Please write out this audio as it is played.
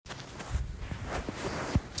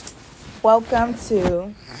Welcome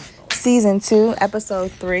to Season 2,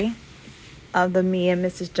 Episode 3 of the Me and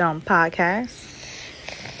Mrs. Jones podcast.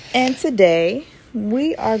 And today,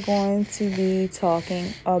 we are going to be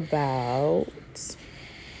talking about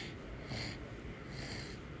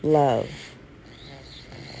love.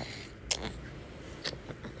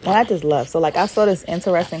 Well, not just love. So, I saw this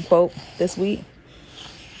interesting quote this week.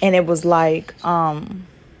 And it was like, don't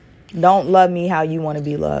love me how you want to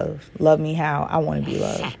be loved. Love me how I want to be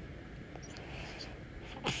loved.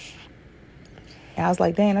 And I was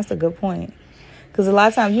like, dang, that's a good point. Because a lot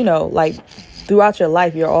of times, throughout your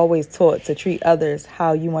life, you're always taught to treat others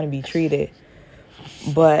how you want to be treated.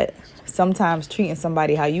 But sometimes treating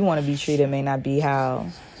somebody how you want to be treated may not be how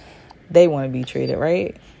they want to be treated,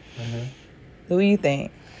 right? Mm-hmm. Who do you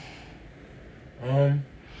think?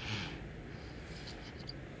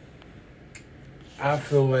 I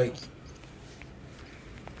feel like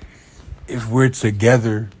if we're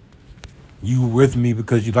together, you with me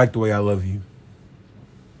because you like the way I love you.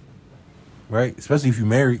 Right? Especially if you're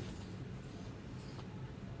married.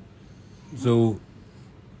 So,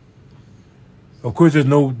 of course, there's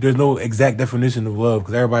no exact definition of love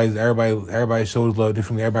because everybody shows love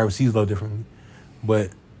differently. Everybody sees love differently. But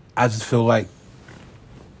I just feel like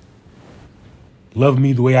love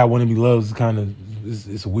me the way I want to be loved is kind of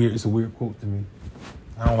it's a weird quote to me.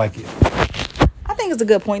 I don't like it. I think it's a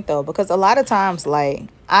good point though, because a lot of times, I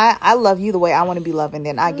love you the way I want to be loved, and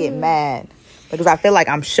then I get mad because I feel like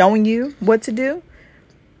I'm showing you what to do,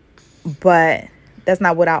 but that's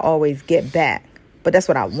not what I always get back. But that's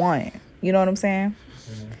what I want. You know what I'm saying?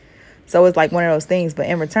 Mm-hmm. So it's like one of those things. But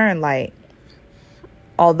in return,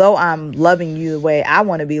 although I'm loving you the way I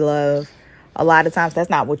want to be loved, a lot of times that's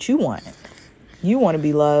not what you want. You want to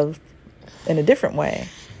be loved in a different way.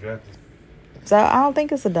 Exactly. So I don't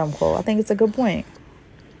think it's a dumb quote. I think it's a good point.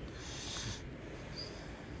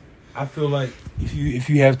 I feel like if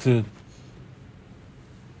you have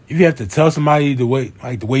to tell somebody the way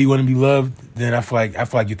you want to be loved, then I feel like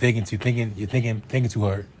you're thinking too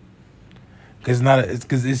hard.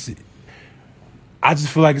 I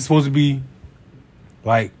just feel like it's supposed to be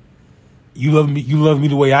like you love me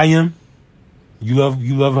the way I am. You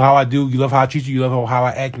love how I do. You love how I treat you. You love how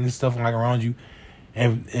I act and stuff around you,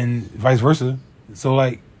 and vice versa.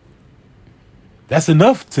 So that's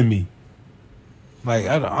enough to me.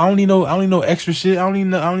 I don't need no extra shit. I don't need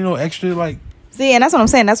no extra See, and that's what I'm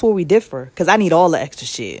saying. That's where we differ. Because I need all the extra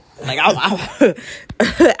shit.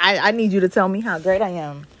 I need you to tell me how great I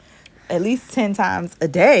am at least 10 times a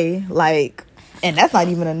day. And that's not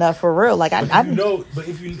even enough for real. But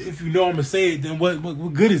if you know I'm gonna say it, then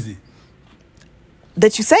what good is it?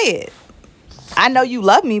 That you say it. I know you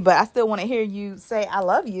love me, but I still want to hear you say I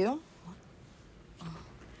love you.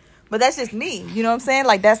 But that's just me. You know what I'm saying?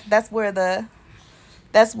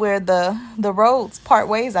 That's where the roads part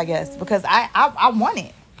ways, I guess, because I want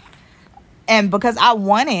it. And because I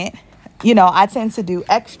want it, I tend to do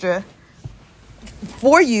extra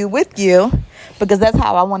for you, with you, because that's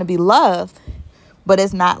how I want to be loved. But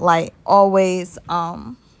it's not always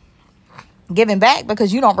giving back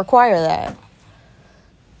because you don't require that.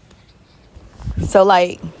 So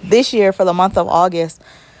this year for the month of August,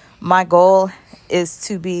 my goal is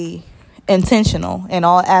to be intentional in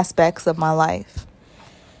all aspects of my life.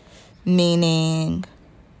 Meaning,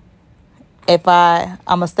 if I'm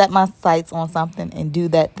going to set my sights on something and do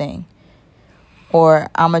that thing. Or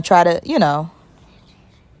I'm going to try to,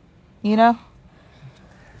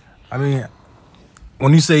 I mean,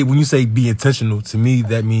 when you say be intentional, to me,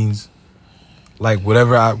 that means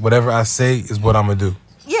whatever I say is what I'm going to do.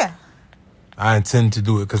 Yeah. I intend to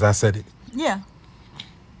do it because I said it. Yeah.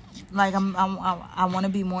 I want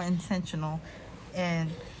to be more intentional in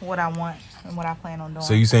what I want and what I plan on doing.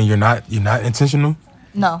 So you saying you're not intentional?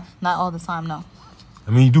 No, not all the time. No.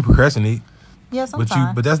 I mean, you do procrastinate. Yeah,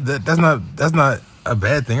 sometimes. But that's not a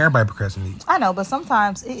bad thing. Everybody procrastinates. I know, but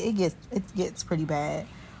sometimes it gets pretty bad.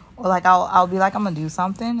 Or I'll be I'm gonna do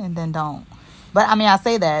something and then don't. But I mean, I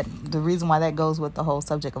say that the reason why that goes with the whole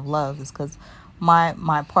subject of love is because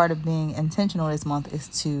my part of being intentional this month is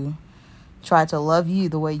to try to love you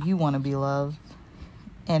the way you want to be loved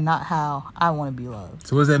and not how I want to be loved.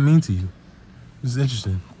 So what does that mean to you? This is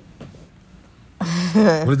interesting.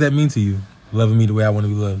 What does that mean to you? Loving me the way I want to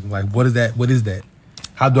be loved. What is that? What is that?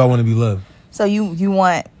 How do I want to be loved? So you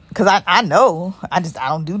want, because I know, I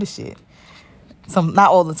don't do the shit. So not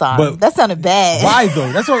all the time. But that sounded bad. Why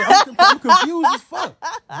though? That's what I'm confused as fuck.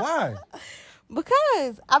 Why?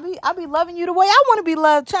 Because I be loving you the way I want to be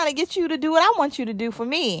loved, trying to get you to do what I want you to do for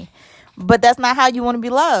me. But that's not how you want to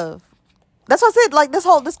be loved. That's what I said. Like this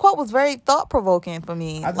quote was very thought provoking for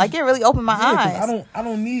me. Like it really opened my eyes. I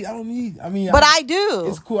don't need. I mean, but I do.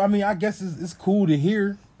 It's cool. I mean, I guess it's cool to hear.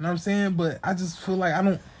 You know what I'm saying? But I just feel like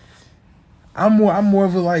I'm more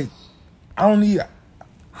of a like. I don't need.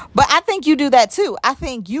 But I think you do that too. I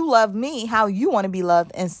think you love me how you want to be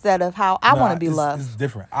loved instead of how I want to be loved. It's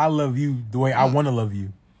different. I love you the way I want to love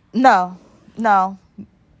you. No,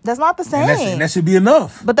 that's not the same. And that should be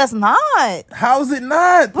enough. But that's not. How is it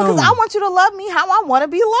not? Because I want you to love me how I want to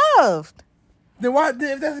be loved. Then why?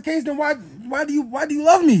 If that's the case, then why do you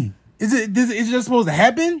love me? Is it just supposed to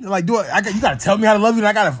happen? Like, you gotta tell me how to love you, and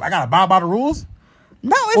I gotta abide by the rules?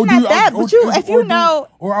 No, it's not that. But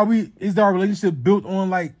is our relationship built on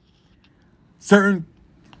like certain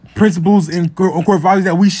principles and core values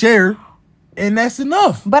that we share, and that's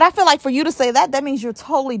enough? But I feel like for you to say that means you're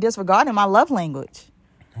totally disregarding my love language.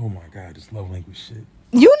 Oh my God, this love language shit.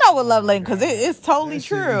 You know what love language, because it's totally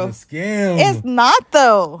true. It's a scam. It's not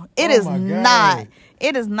though. It is not.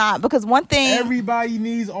 It is not, because one thing, everybody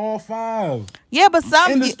needs all 5. Yeah, but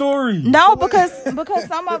some in the story. No, because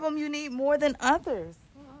some of them you need more than others.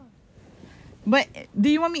 But do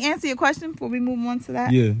you want me to answer your question before we move on to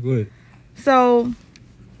that? Yeah, go ahead. So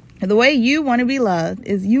the way you want to be loved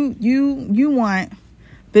is you want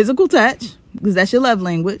physical touch, because that's your love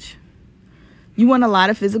language. You want a lot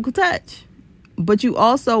of physical touch, but you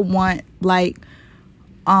also want like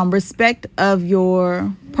respect of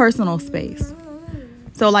your personal space.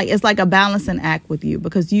 So like it's like a balancing act with you,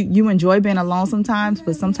 because you enjoy being alone sometimes,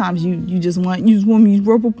 but sometimes you just want me to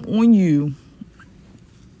rub up on you.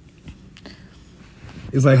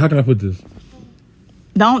 It's like, how can I put this?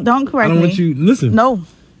 Don't correct me. I don't want you. Listen. No.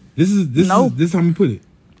 This is how I'm gonna put it.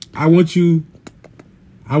 I want you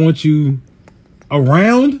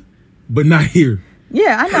around, but not here.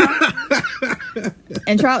 Yeah, I know.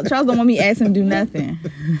 And Charles don't want me to ask him to do nothing.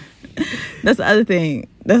 That's the other thing.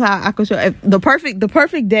 That's how I could show the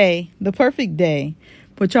perfect day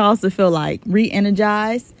for Charles to feel like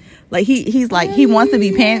re-energized. Like he's like, he wants to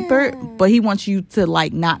be pampered, but he wants you to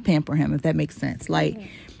like not pamper him, if that makes sense. Like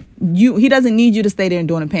he doesn't need you to stay there and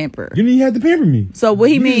doing a pamper. You have to pamper me. So what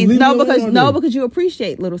he means, because you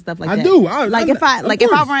appreciate little stuff like that. I do.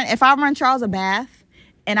 If I run Charles a bath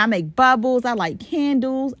and I make bubbles, I light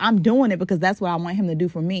candles, I'm doing it because that's what I want him to do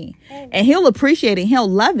for me. And he'll appreciate it, he'll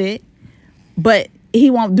love it, but he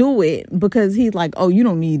won't do it because he's like, oh, you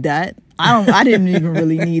don't need that. I didn't even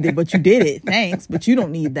really need it, but you did it. Thanks, but you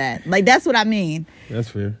don't need that. Like, that's what I mean. That's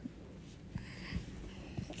fair.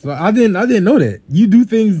 So I didn't know that. You do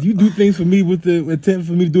things for me with the intent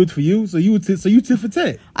for me to do it for you. So you tit for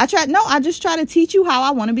tat. I just try to teach you how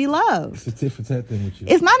I want to be loved. It's a tit for tat thing with you.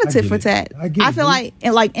 It's not a tit for tat. I feel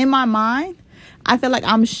like in my mind, I feel like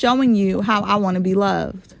I'm showing you how I want to be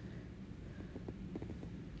loved.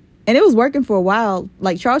 And it was working for a while.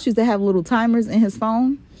 Like, Charles used to have little timers in his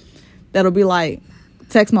phone that'll be like,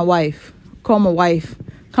 text my wife, call my wife,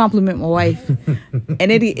 compliment my wife.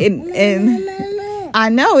 and I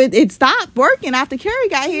know it stopped working after Carrie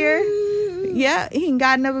got here. Yeah, he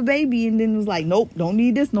got another baby and then was like, nope, don't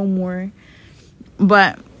need this no more.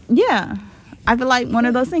 But yeah, I feel like one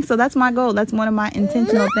of those things. So that's my goal. That's one of my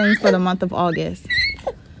intentional things for the month of August.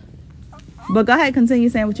 But go ahead, continue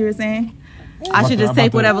saying what you were saying. I should just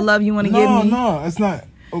take whatever love you want to give me. No, it's not.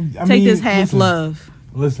 Take this half love.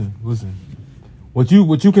 Listen. What you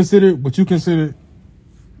consider what you consider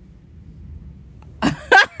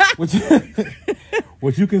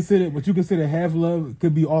half love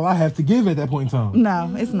could be all I have to give at that point in time.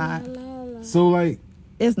 No, it's not. So like,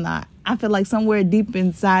 it's not. I feel like somewhere deep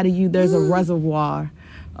inside of you there's a reservoir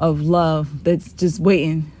of love that's just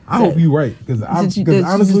waiting. I hope you're right, because honestly,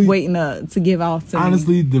 just waiting to give off to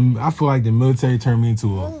honestly, me. I feel like the military turned me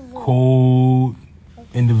into a cold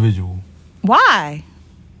individual. Why?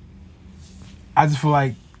 I just feel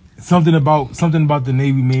like something about the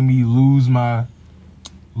Navy made me lose my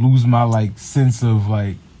like sense of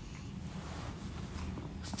like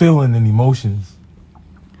feeling and emotions.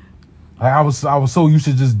 Like I was so used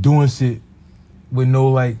to just doing shit with no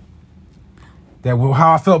like that.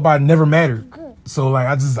 How I felt about it never mattered. So like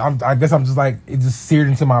I guess I'm just like, it just seared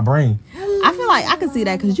into my brain. I feel like I can see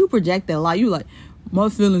that because you project that a lot. You like, my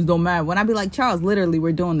feelings don't matter. When I be like, Charles, literally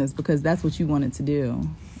we're doing this because that's what you wanted to do.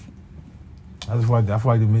 I feel like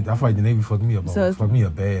the Navy fucked me up. So fucked me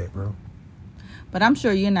up bad, bro. But I'm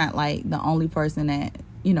sure you're not like the only person that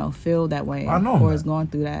feel that way. I know, or is going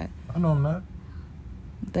through that. I know I'm not.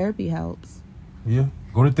 Therapy helps. Yeah,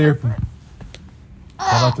 go to therapy.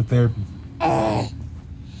 Shout out to therapy.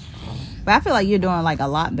 But I feel like you're doing like a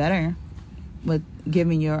lot better with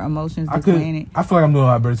giving your emotions, displaying it. I feel like I'm doing a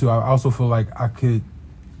lot better too. I also feel like I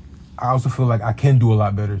I also feel like I can do a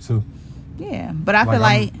lot better too. Yeah, but I feel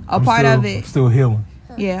like I'm still healing.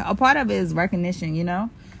 Yeah, a part of it is recognition, you know?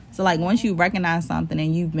 So, like, once you recognize something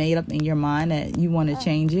and you've made up in your mind that you want to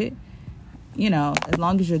change it, you know, as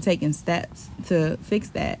long as you're taking steps to fix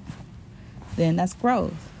that, then that's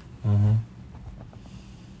growth. Mm-hmm.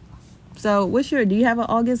 So, do you have an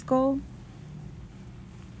August goal?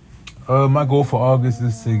 My goal for August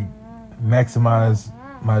is to maximize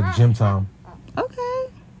my gym time. Okay.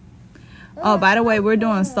 Oh, by the way, we're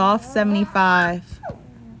doing soft 75.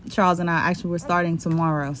 Charles and I we're starting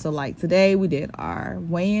tomorrow. So, like, today we did our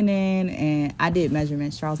weighing in, and I did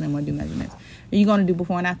measurements. Charles didn't want to do measurements. Are you going to do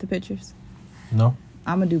before and after pictures? No.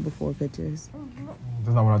 I'm going to do before pictures.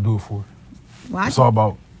 That's not what I do it for. Well, it's all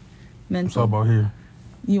about mental. It's all about here.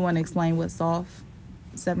 You want to explain what soft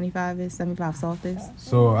 75 is? 75 soft is?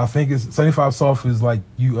 So, I think it's 75 soft is like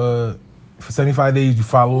you, for 75 days, you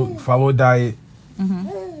follow a diet.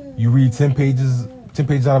 Mm-hmm. You read 10 pages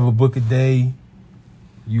out of a book a day.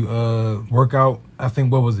 You work out, I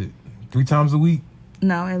think, what was it, 3 times a week?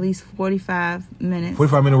 No, at least 45 minutes.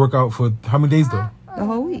 45-minute workout for how many days, though? The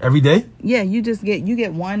whole week. Every day? Yeah, you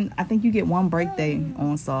get one, I think you get one break day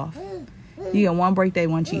on soft. You get one break day,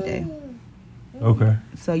 one cheat day. Okay.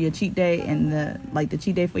 So your cheat day and the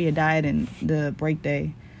cheat day for your diet and the break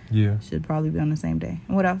day should probably be on the same day.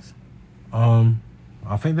 And what else?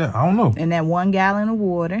 I think that, I don't know. And that 1 gallon of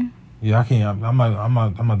water. Yeah, I can't. I'm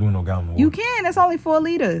not doing no gallon of water. You can. It's only 4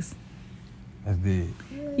 liters. That's dead.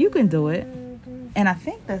 You can do it. And I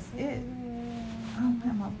think that's it. I don't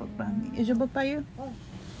have my book by me. Is your book by you?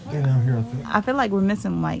 They're down here, I think. I feel like we're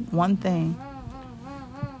missing like one thing.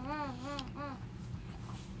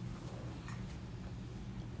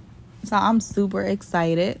 So I'm super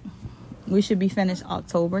excited. We should be finished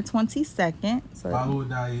October 22nd. So follow a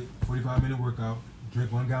diet, 45-minute workout. Drink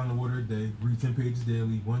 1 gallon of water a day, read 10 pages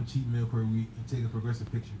daily, 1 cheat meal per week, and take a progressive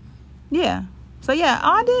picture. Yeah. So, yeah,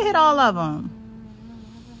 I did hit all of them.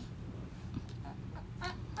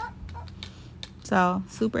 So,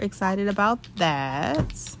 super excited about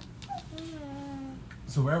that.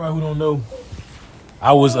 So, for everybody who don't know,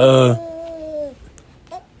 I was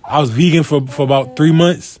vegan for about 3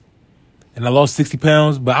 months, and I lost 60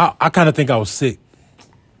 pounds, but I kind of think I was sick.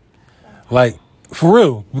 Like, for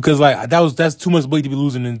real, because like that's too much weight to be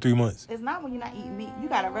losing in 3 months. It's not when you're not eating meat. You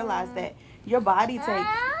gotta realize that your body takes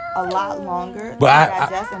a lot longer to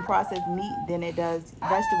digest and process meat than it does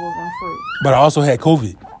vegetables and fruit. But I also had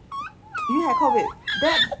COVID. You had COVID.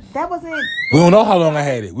 That wasn't. We don't know how long I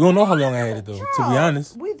had it. We don't know how long I had it though. Charles, to be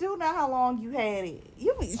honest, we do know how long you had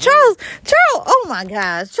it. Charles. Oh my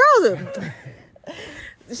gosh, Charles.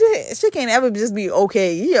 She can't ever just be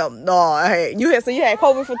okay. Yeah, no. You had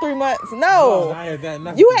COVID for 3 months. No, I had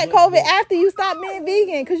that. You had COVID after you stopped being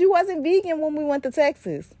vegan because you wasn't vegan when we went to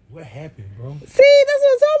Texas. What happened, bro? See, that's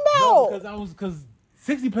what I'm talking about. No, because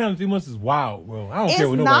 60 pounds in 3 months is wild, bro. I don't care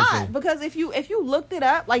what nobody says. It's not, because if you looked it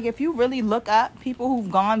up, like if you really look up people who've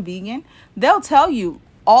gone vegan, they'll tell you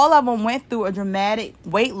all of them went through a dramatic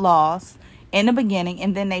weight loss in the beginning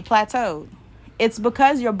and then they plateaued. It's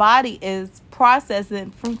because your body is processing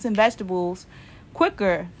fruits and vegetables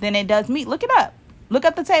quicker than it does meat. Look it up. Look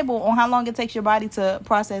up the table on how long it takes your body to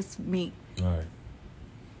process meat. All right.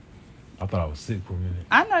 I thought I was sick for a minute.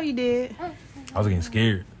 I know you did. I was getting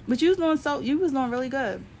scared. But you was doing really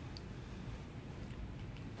good.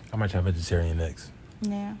 I might try vegetarian next.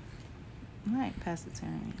 Yeah. I ain't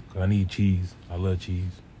pescatarian. Cause I need cheese. I love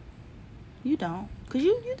cheese. You don't. Because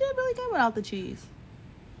you did really good without the cheese.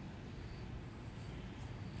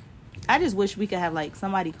 I just wish we could have like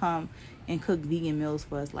somebody come and cook vegan meals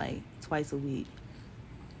for us like twice a week.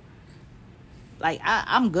 Like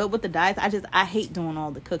I'm good with the diets. I hate doing all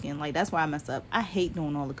the cooking. Like that's why I mess up. I hate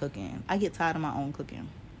doing all the cooking. I get tired of my own cooking.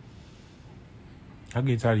 I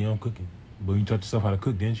get tired of your own cooking. But you taught yourself how to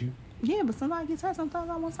cook, didn't you? Yeah, but sometimes I get tired. Sometimes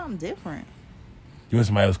I want something different. You want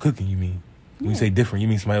somebody else cooking, you mean? When you say different, you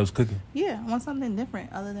mean somebody else cooking? Yeah, I want something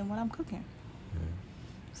different other than what I'm cooking. Yeah.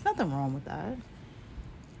 There's nothing wrong with that.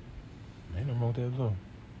 Ain't nothing wrong with that at all.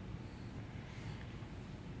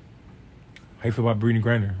 How you feel about Brittany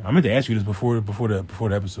Griner? I meant to ask you this before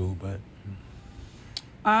the episode, but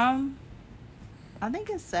I think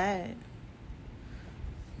it's sad.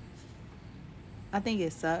 I think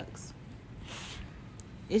it sucks.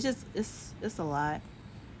 It's just it's a lot.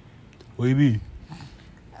 What do you mean?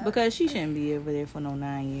 Because she shouldn't be over there for no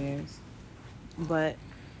 9 years. But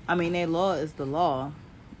I mean, their law is the law,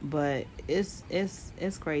 but it's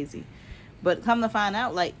crazy. But come to find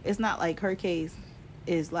out, like, it's not like her case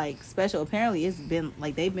is like special. Apparently it's been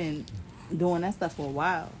like they've been doing that stuff for a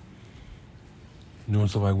while. Doing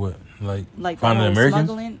stuff like what? Like finding the whole Americans?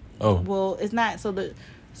 smuggling. Oh. Well, it's not.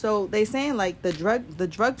 So they saying like the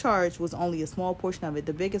drug charge was only a small portion of it.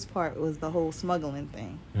 The biggest part was the whole smuggling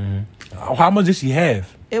thing. Mm-hmm. How much did she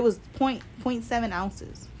have? It was 0.7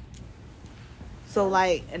 ounces. So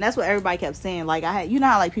like, and that's what everybody kept saying. Like you know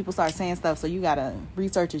how like people start saying stuff, so you gotta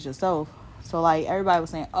research it yourself. So like everybody was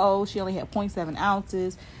saying, oh, she only had 0.7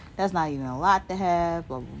 ounces. That's not even a lot to have.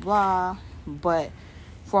 Blah blah blah. But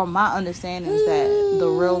from my understanding is that the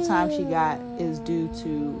real time she got is due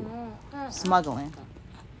to smuggling.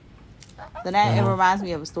 Then that it reminds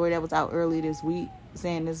me of a story that was out early this week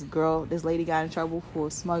saying this lady got in trouble for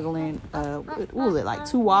smuggling what was it, like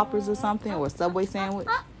 2 Whoppers or something, or a Subway sandwich.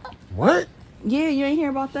 What? Yeah, you ain't hear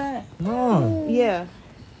about that? No. Yeah.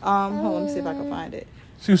 Hold on, let me see if I can find it.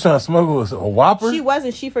 She was trying to smuggle a Whopper? She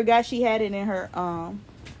wasn't. She forgot she had it in her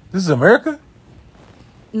This is America?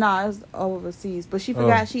 Nah, it was overseas. But she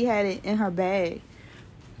forgot she had it in her bag.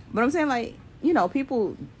 But I'm saying, like, you know,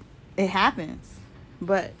 people, it happens.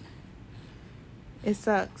 But it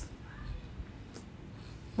sucks.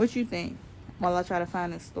 What you think while I try to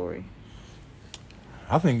find this story?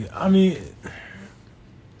 I mean,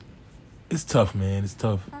 it's tough, man. It's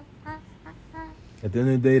tough. At the end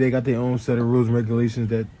of the day, they got their own set of rules and regulations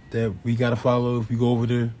that we gotta follow if we go over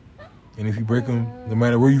there. And if you break them, no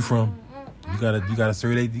matter where you from, you gotta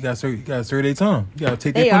serve their time. You gotta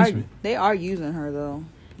take their punishment. They are using her though.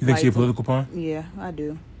 You think she a political pawn? Yeah, I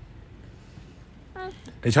do.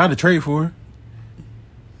 They tried to trade for her.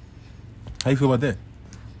 How you feel about that?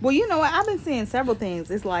 Well, you know what? I've been seeing several things.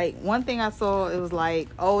 It's like, one thing I saw, it was like,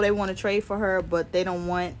 oh, they want to trade for her, but they don't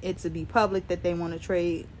want it to be public that they want to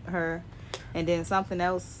trade her. And then something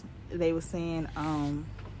else, they were saying,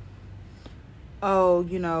 oh,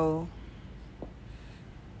 you know,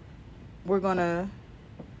 we're gonna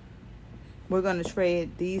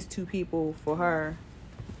trade these 2 people for her.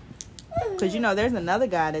 Because, you know, there's another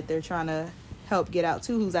guy that they're trying to help get out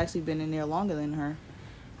too, who's actually been in there longer than her.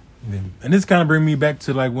 And this kind of bring me back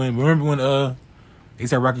to like remember when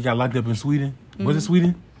A$AP Rocky got locked up in Sweden? Mm-hmm. Was it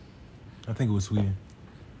Sweden? I think it was Sweden.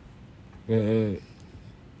 They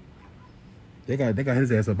got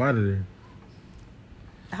his ass up out of there.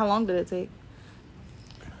 How long did it take?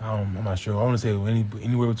 I'm not sure. I want to say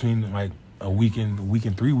anywhere between like a week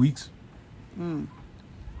and 3 weeks. Cause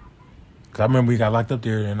I remember he got locked up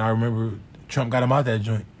there, and I remember Trump got him out that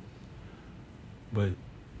joint. But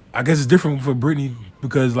I guess it's different for Britney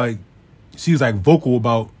because like she was like vocal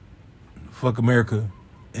about fuck America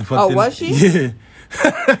and fuck. Was she? Yeah.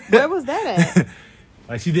 Where was that at?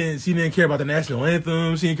 Like she didn't care about the national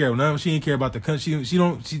anthem. She didn't care about nothing. She didn't care about the country. She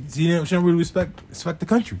don't really respect the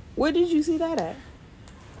country. Where did you see that at?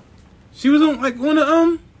 She was on like one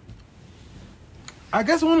of I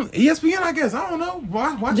guess on ESPN. I guess I don't know.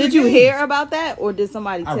 Watch did you hear about that, or did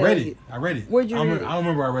somebody tell you? I read it. Where'd you read it? I don't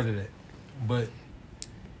remember I read it at, but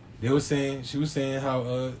she was saying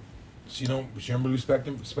how she don't really respect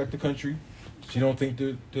the country. She don't think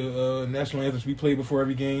the national anthem should be played before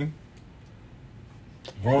every game.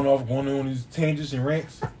 Going on these tangents and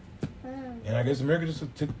rants, and I guess America just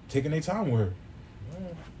taking their time with her.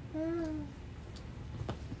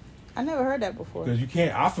 I never heard that before. Because you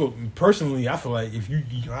can't. I feel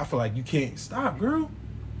like you can't stop, girl.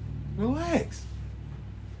 Relax.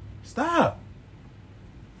 Stop.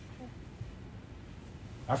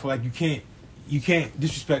 I feel like you can't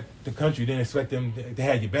disrespect the country, then expect them to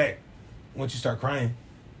have your back once you start crying.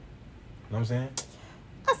 You know what I'm saying?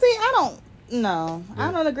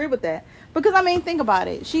 I don't agree with that. Because, I mean, think about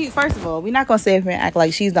it. First of all, we're not going to sit here and act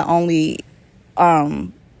like she's the only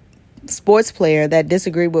sports player that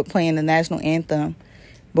disagreed with playing the national anthem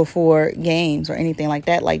before games or anything like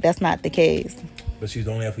that. Like, that's not the case. But she's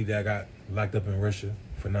the only athlete that got locked up in Russia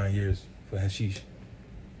for 9 years for hashish.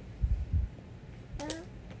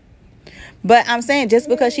 But I'm saying just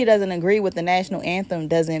because she doesn't agree with the national anthem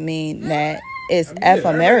doesn't mean that it's F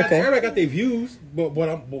America. Everybody got their views, but what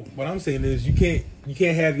I'm saying is you can't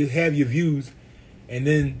have your views and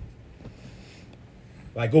then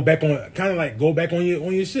like go back on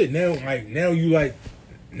your shit. Now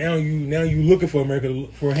you looking for America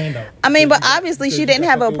for a handout. I mean, but obviously she didn't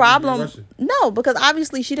have a problem. No, because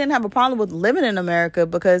obviously she didn't have a problem with living in America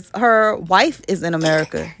because her wife is in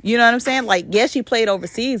America. You know what I'm saying? Like, yes, she played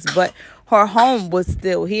overseas, but her home was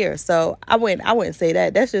still here. So I wouldn't say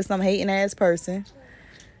that. That's just some hating ass person.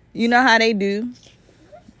 You know how they do.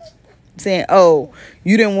 Saying, oh,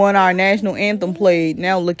 you didn't want our national anthem played.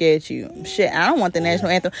 Now look at you. Shit, I don't want the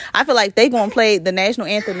national anthem. I feel like they gonna play the national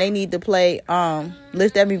anthem. They need to play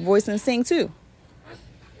Lift Every Voice and Sing too.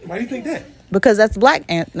 Why do you think that? Because that's Black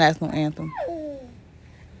national anthem.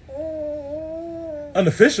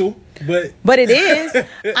 unofficial, but it is.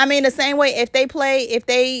 I mean, the same way if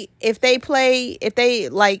they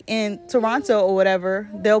like in Toronto or whatever,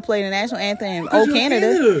 they'll play the national anthem. Oh,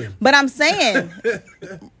 Canada. But I'm saying,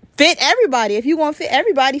 fit everybody. If you want to fit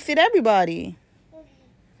everybody, fit everybody.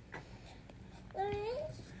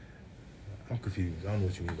 I'm confused. I don't know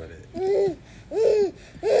what you mean by that.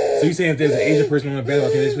 So you saying if there's an Asian person on the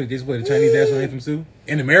basketball team, they just play the Chinese national anthem too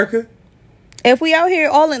in America? If we out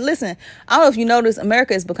here listen, I don't know if you notice,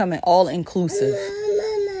 America is becoming all inclusive.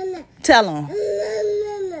 Tell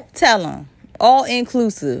them. All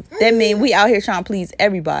inclusive. That means we out here trying to please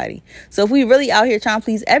everybody. So if we really out here trying to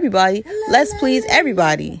please everybody, let's please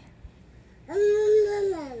everybody.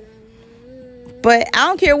 But I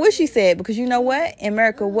don't care what she said, because you know what? In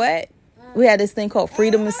America, we had this thing called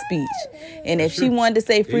freedom of speech. And if she wanted to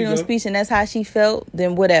say freedom of speech and that's how she felt,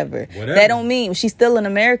 then whatever. That don't mean she's still an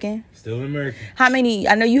American. Still an American. How many?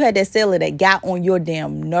 I know you had that sailor that got on your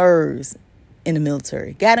damn nerves in the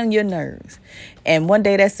military. Got on your nerves. And one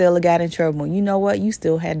day that sailor got in trouble. You know what? You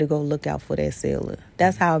still had to go look out for that sailor.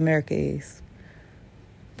 That's how America is.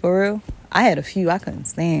 For real. I had a few I couldn't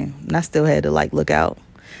stand. And I still had to look out.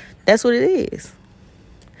 That's what it is.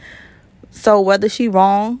 So whether she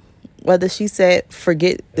wrong, whether she said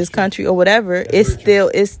forget this country or whatever, it's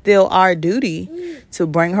still our duty to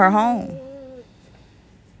bring her home.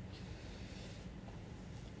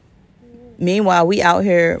 Meanwhile, we out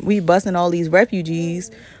here, we busting all these refugees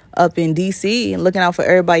up in D.C. and looking out for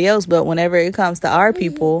everybody else. But whenever it comes to our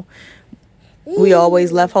people, we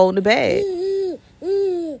always left holding the bag.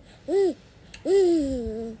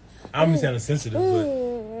 I'm sounding sensitive, but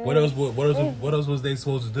what else was they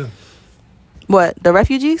supposed to do? What, the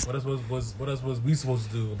refugees? What else was we supposed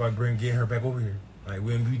to do about getting her back over here? Like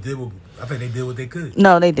when we did, I think they did what they could.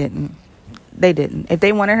 No, they didn't. They didn't. If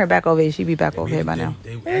they wanted her back over here, she'd be back over here by now.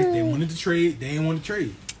 They wanted to trade. They didn't want to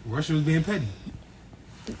trade. Russia was being petty.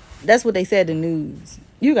 That's what they said in the news.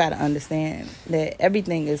 You got to understand that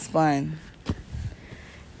everything is fun.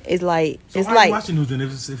 It's like... So it's why like, you watch the news then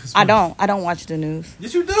if it's fun? I don't watch the news.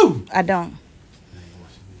 Yes, you do. I don't.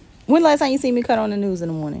 When last time you see me cut on the news in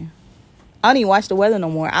the morning? I don't even watch the weather no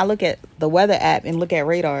more. I look at the weather app and look at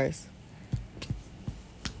radars.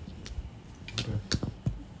 Okay.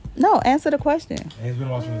 No, answer the question. It's been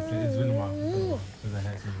a while since I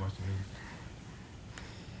had to watch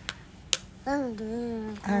the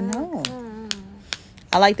news. I know.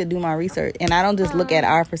 I like to do my research. And I don't just look at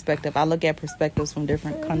our perspective. I look at perspectives from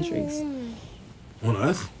different countries. On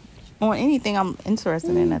us? On anything I'm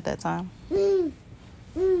interested in at that time.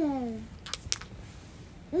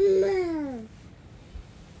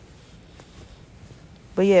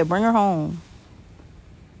 But yeah, bring her home.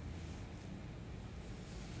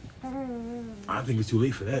 I think it's too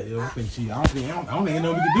late for that, yo. I don't think ain't nothing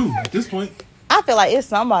we can do at this point. I feel like it's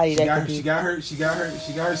somebody She got her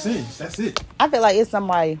sins. That's it. I feel like it's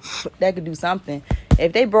somebody that could do something.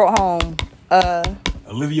 If they brought home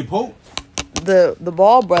Olivia Pope, the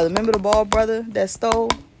Ball brother, remember the Ball brother that stole?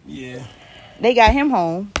 Yeah. They got him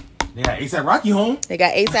home. They got ASAP Rocky home. They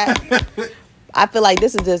got ASAP. I feel like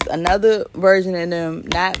this is just another version of them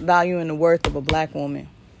not valuing the worth of a black woman.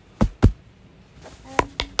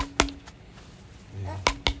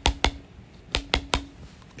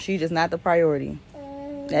 She just not the priority,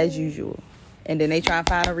 as usual. And then they try and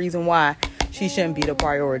find a reason why she shouldn't be the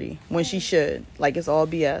priority when she should. Like it's all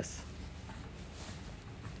BS.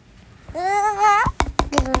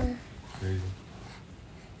 Crazy.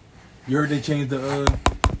 You heard they changed the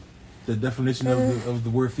definition of the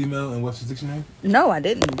word female in Webster's dictionary? No, I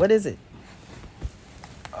didn't. What is it?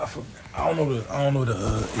 I don't know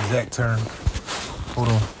the exact term. Hold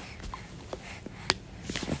on.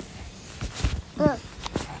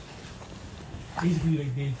 Basically, they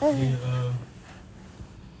made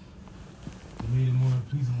it more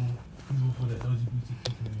feasible for the LGBT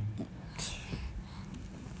community.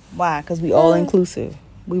 Why? Because we all inclusive.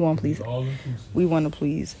 We want to please. All inclusive. We want to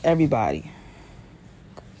please everybody.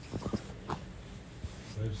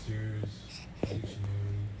 Webster's dictionary.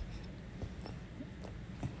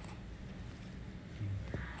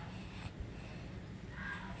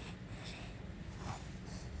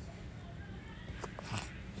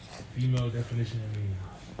 Female definition of meaning.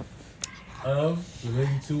 Of,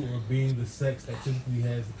 relating to, or being the sex that typically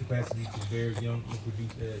has the capacity to bear young or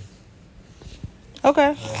produce eggs.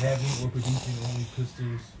 Okay. Having or producing only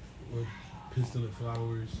pistils or pistillate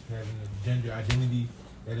flowers. Having a gender identity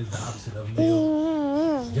that is the opposite of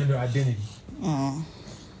male. Gender identity.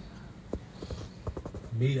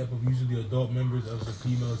 Made up of usually adult members of the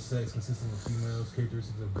female sex, consisting of females,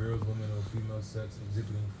 characteristics of girls, women, or female sex,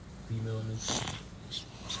 exhibiting femaleness.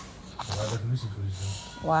 My definition for this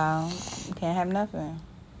thing. Wow. You can't have nothing.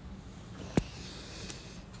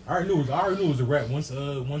 I already knew it was a rap once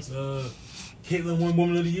Caitlyn won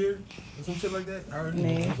Woman of the Year or some shit like that. I already knew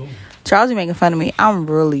it was over. Charles, you making fun of me. I'm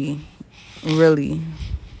really, really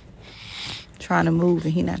trying to move,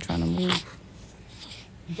 and he not trying to move. What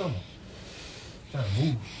you talking about? Trying to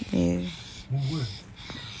move? Yeah. Move where?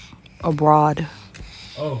 Abroad.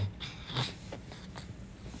 Oh.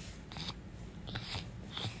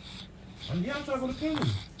 I'm trying to go to Canada.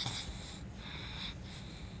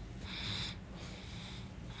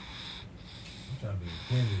 I'm trying to be in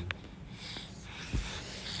Canada.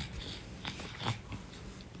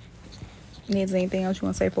 Needs anything else you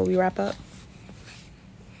want to say before we wrap up?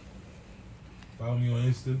 Follow me on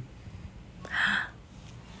Insta.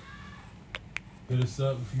 Hit us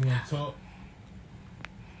up if you want to talk.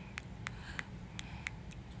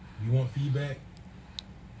 You want feedback?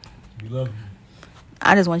 We love you.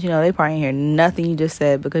 I just want you to know they probably didn't hear nothing you just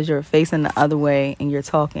said because you're facing the other way and you're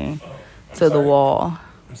talking to the wall.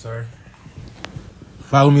 I'm sorry.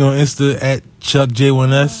 Follow me on Insta at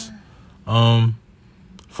ChuckJ1S.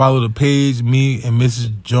 Follow the page, me and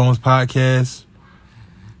Mrs. Jones Podcast.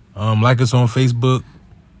 Like us on Facebook.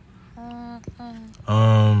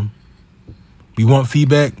 We want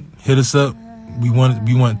feedback. Hit us up. We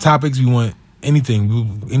want topics. We want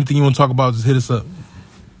anything. Anything you want to talk about, just hit us up.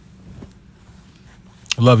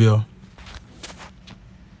 I love y'all.